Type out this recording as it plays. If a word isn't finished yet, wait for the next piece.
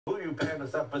you paired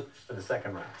us up with for the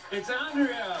second round? It's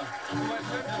Andrea, who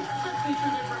has lived in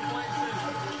 52 different places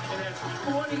and has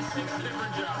 46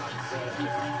 different jobs.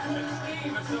 And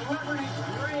Steve, a celebrity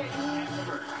bridge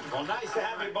expert. Well, nice to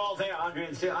have you both here, Andrea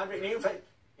and Steve. Andrea,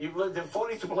 you've lived in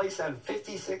 42 places and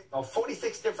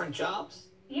 46 different jobs?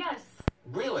 Yes.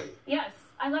 Really? Yes.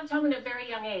 I left home at a very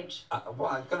young age. Well,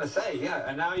 I was going to say, yeah,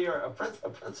 and now you're a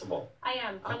principal. I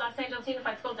am, for Los Angeles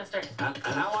Unified School District. And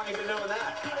how long have you been doing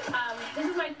that? This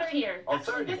is my third year. Oh,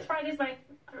 Actually, third year. This Friday is my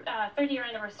third year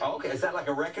anniversary. Oh, okay, is that like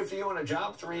a record for you on a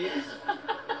job, 3 years?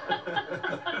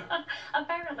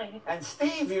 Apparently. And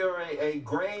Steve, you're a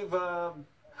grave...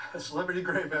 A celebrity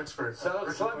grave expert. So,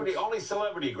 only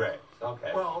celebrity graves.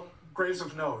 Okay. Well, graves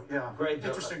of note, yeah.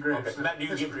 Interesting graves. Okay. Now, do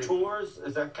you give tours?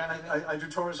 Is that kind of thing? I do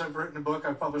tours. I've written a book.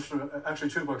 I've published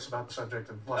actually 2 books about the subject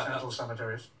of Los Angeles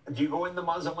cemeteries. Do you go in the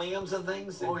mausoleums and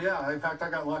things? Oh, yeah. In fact, I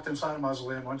got locked inside a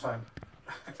mausoleum one time.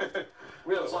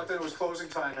 Really? It was like that. It was closing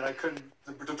time, and I couldn't.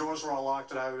 The doors were all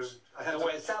locked, and I had. No,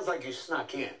 it sounds like you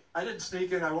snuck in. I didn't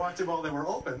sneak in. I walked in while they were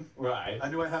open. Right. I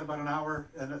knew I had about an hour,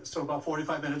 and so about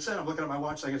 45 minutes in, I'm looking at my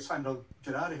watch. Like, it's time to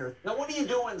get out of here. Now, what do you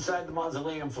do inside the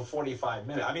mausoleum for 45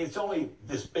 minutes? I mean, it's only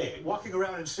this big. Walking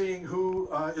around and seeing who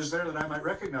is there that I might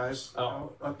recognize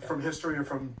from history or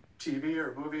from TV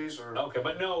or movies or. Okay,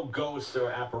 but no ghosts or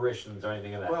apparitions or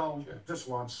anything of that. Well, just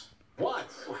once.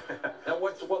 Once? Now,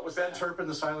 what was that? Turpin,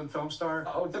 the silent film star.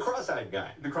 Oh, the cross-eyed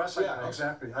guy. The cross-eyed guy,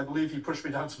 exactly. I believe he pushed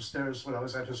me down some stairs when I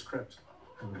was at his crypt.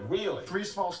 Really? 3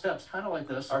 small steps, kind of like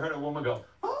this. I heard a woman go,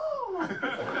 oh!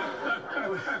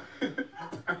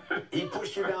 He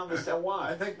pushed you down the stairs.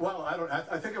 Why? I think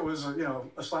it was a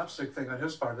slapstick thing on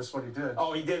his part. That's what he did.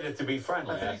 Oh, he did it to be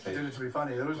friendly. I think he did it to be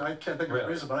funny. I can't think of the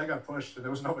reason, but I got pushed and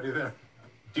there was nobody there.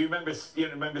 Do you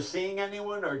remember seeing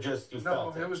anyone or just you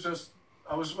felt it? No, it was just.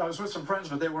 I was with some friends,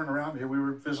 but they weren't around me. We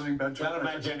were visiting Ben Turpin. I don't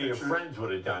imagine any of your friends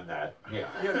would have done that. Yeah.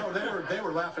 Yeah, no, they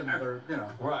were laughing.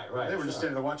 Right. They were just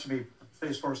standing there watching me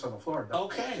face first on the floor.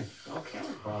 Okay.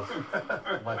 Well,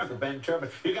 like the Ben Turpin.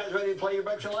 You guys ready to play your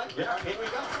Bet Your Life? Yeah. Here we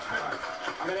go. All right.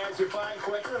 I'm going to ask you 5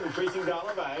 questions of increasing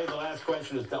dollar value. The last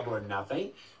question is double or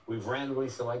nothing. We've randomly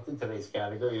selected today's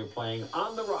category. You're playing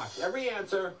on the rocks. Every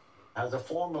answer has a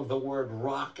form of the word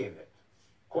rock in it.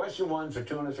 Question 1 for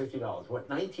 $250. What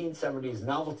 1970s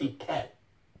novelty pet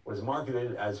was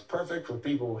marketed as perfect for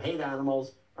people who hate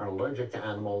animals, are allergic to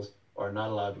animals, or are not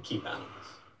allowed to keep animals?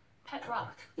 Pet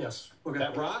rock. Yes.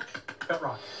 Pet rock? Pet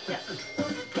rock. Yeah.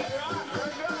 Pet rock.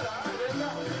 Very good. All right, there you go.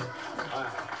 All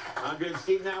right. Andrea and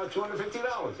Steve now at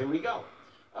 $250. Here we go.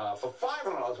 For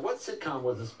 $500, what sitcom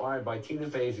was inspired by Tina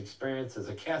Fey's experience as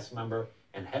a cast member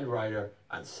and head writer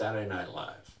on Saturday Night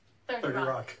Live? 30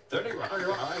 Rock. 30 Rock. All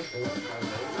right.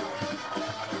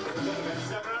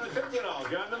 $750.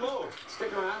 You're on the move.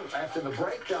 Stick around. After the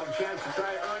break, you'll have a chance to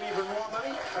try to earn even more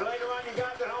money. And later on, you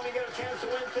guys at home, you get a chance to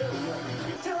win, too.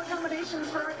 Hotel accommodations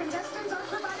for our contestants are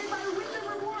provided by Wyndham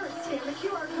Rewards. Scan the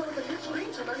QR code on your screen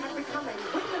to learn how to become a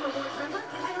Wyndham Rewards member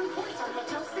and earn points on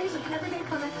hotel stays and everyday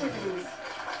fun activities.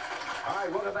 All right,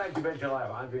 welcome back to Bet Your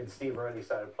Live. Andrea and Steve already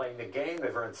started playing the game.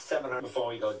 They've earned $700 before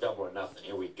we go double or nothing.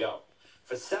 Here we go.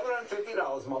 For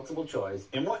 $750, multiple choice,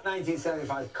 in what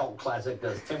 1975 cult classic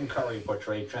does Tim Curry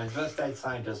portray transvestite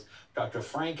scientist Dr.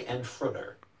 Frank N.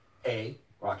 Frutter? A.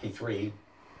 Rocky III,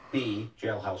 B.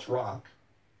 Jailhouse Rock,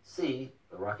 C.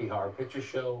 The Rocky Horror Picture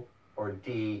Show, or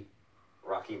D.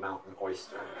 Rocky Mountain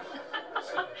Oyster?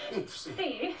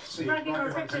 C. Rocky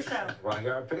Horror Picture Show. Rocky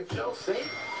Horror Picture Show, C.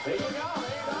 There you go, All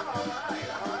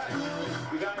right.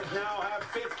 You guys now have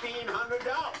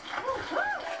 $1,500.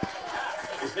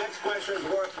 This next question is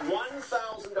worth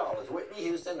 $1,000. Whitney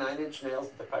Houston, 9 Inch Nails,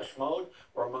 and Depeche Mode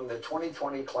were among the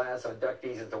 2020 class of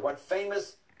inductees into what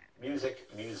famous music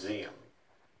museum?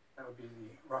 That would be the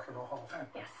Rock and Roll Hall of Fame.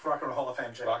 Yes. Rock and Roll Hall of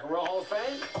Fame, Jay. Rock and Roll Hall of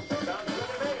Fame? Sounds good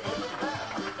to me. Moving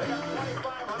fast. They got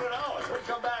 $2,500. We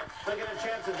come back, they get a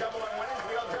chance to double and winnings.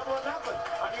 We go double or nothing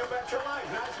on You Bet Your Life.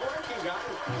 Nice work, you guys.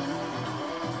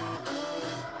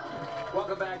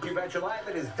 Welcome back to You Bet Your Life.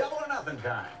 It is double or nothing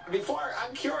time.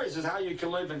 I'm curious as how you can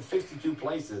live in 52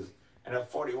 places and have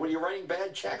 40. Were you writing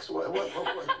bad checks? What?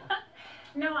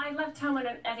 No, I left home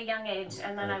at a young age,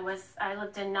 and then I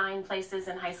lived in 9 places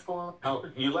in high school. Oh,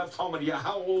 you left home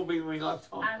how old were you when you left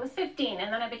home? I was 15,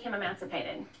 and then I became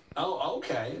emancipated. Oh,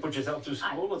 okay. Put yourself through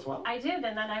school as well? I did,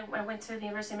 and then I went to the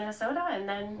University of Minnesota, and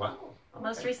then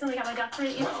most recently got my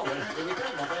doctorate at Well, there you go.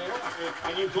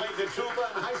 And you played the tuba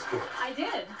in high school? I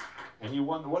did. And you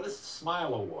won, what is the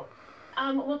Smile Award?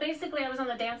 Well, basically, I was on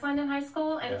the dance line in high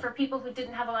school, and for people who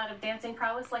didn't have a lot of dancing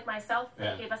prowess like myself,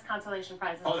 they gave us consolation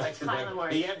prizes. Oh, that's the thing.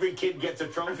 The every kid gets a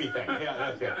trophy thing. Yeah,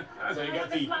 that's it. So you got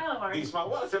the smile award. The smile.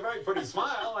 Well, it's a very pretty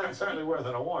smile, and it's certainly worth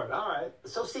an award. All right.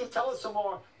 So, Steve, tell us some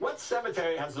more. What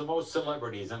cemetery has the most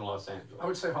celebrities in Los Angeles? I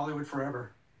would say Hollywood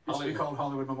Forever. It used to be called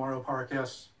Hollywood Memorial Park,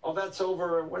 yes. Oh, that's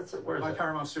over, what's it, where is it? By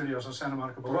Paramount Studios on Santa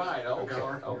Monica Boulevard. Right,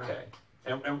 okay.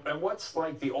 And what's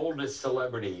like the oldest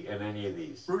celebrity in any of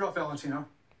these? Rudolph Valentino.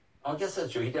 Oh, I guess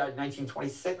that's true. He died in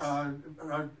 1926?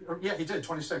 Yeah, he did,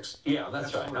 26. Yeah,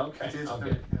 that's right. Okay, He did,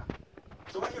 okay. yeah.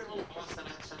 So what, your little Boston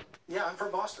accent? Yeah, I'm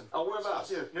from Boston. Oh,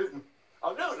 whereabouts? Yeah, Newton.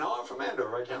 Oh, no, I'm from Andover,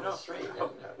 right down the street.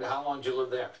 How long did you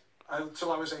live there?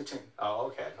 Till I was 18. Oh,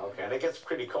 okay. And it gets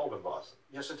pretty cold in Boston.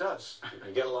 Yes, it does.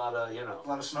 You get a lot of, A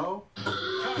lot of snow. Okay,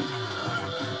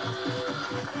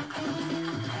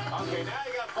 now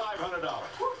you got $500.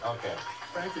 Okay.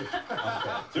 Thank you. Okay.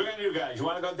 So we're going to do, guys, you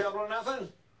want to go double or nothing?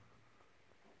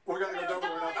 We're going to go double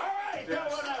or nothing. All right,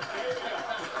 double or nothing. Here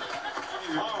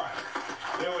we go. All right,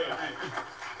 here we are.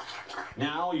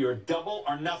 Now, your double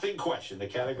or nothing question. The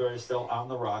category is still on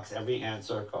the rocks. Every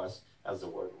answer, of course, has the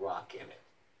word rock in it.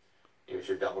 Here's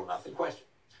your double or nothing question.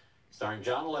 Starring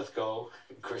John Lithgow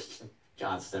and Kristen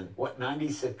Johnston, what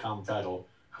 90s sitcom title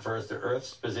refers to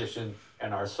Earth's position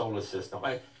in our solar system?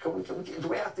 Do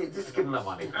we have to just give them the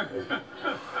money?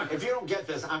 If you don't get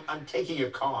this, I'm taking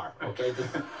your car, okay?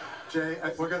 Jay,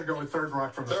 we're going to go with Third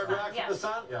Rock from the Sun. Third Rock from the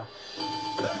Sun? Yeah.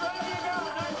 Third Rock, you go.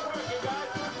 Nice work, you guys.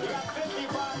 You got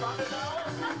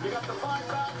 $5,500. You got the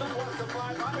 5,000 plus the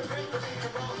 500. Great to meet you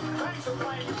both. Thanks for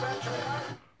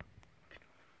playing.